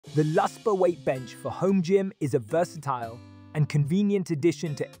The Lusper Weight Bench for home gym is a versatile and convenient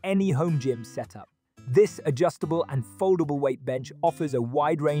addition to any home gym setup. This adjustable and foldable weight bench offers a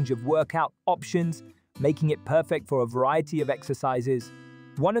wide range of workout options, making it perfect for a variety of exercises.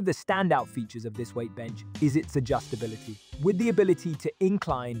 One of the standout features of this weight bench is its adjustability. With the ability to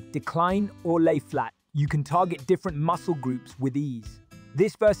incline, decline, or lay flat, you can target different muscle groups with ease.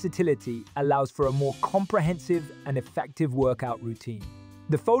 This versatility allows for a more comprehensive and effective workout routine.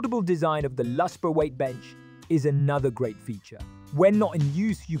 The foldable design of the Lusper Weight Bench is another great feature. When not in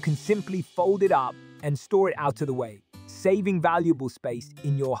use, you can simply fold it up and store it out of the way, saving valuable space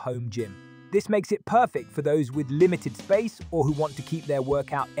in your home gym. This makes it perfect for those with limited space or who want to keep their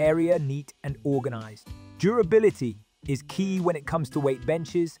workout area neat and organized. Durability is key when it comes to weight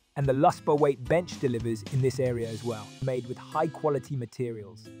benches, and the Lusper Weight Bench delivers in this area as well, made with high-quality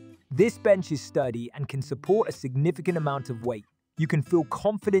materials. This bench is sturdy and can support a significant amount of weight. You can feel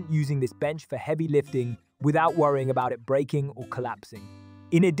confident using this bench for heavy lifting without worrying about it breaking or collapsing.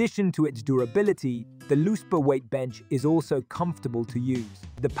 In addition to its durability, the Lusper Weight Bench is also comfortable to use.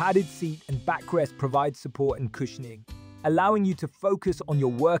 The padded seat and backrest provide support and cushioning, allowing you to focus on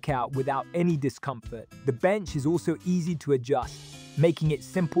your workout without any discomfort. The bench is also easy to adjust, making it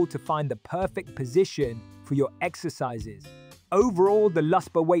simple to find the perfect position for your exercises. Overall, the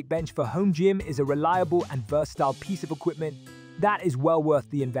Lusper Weight Bench for home gym is a reliable and versatile piece of equipment that is well worth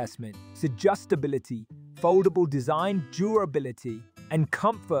the investment. Its adjustability, foldable design, durability, and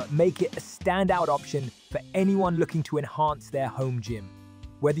comfort make it a standout option for anyone looking to enhance their home gym.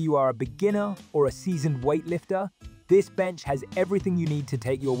 Whether you are a beginner or a seasoned weightlifter, this bench has everything you need to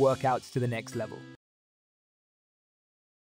take your workouts to the next level.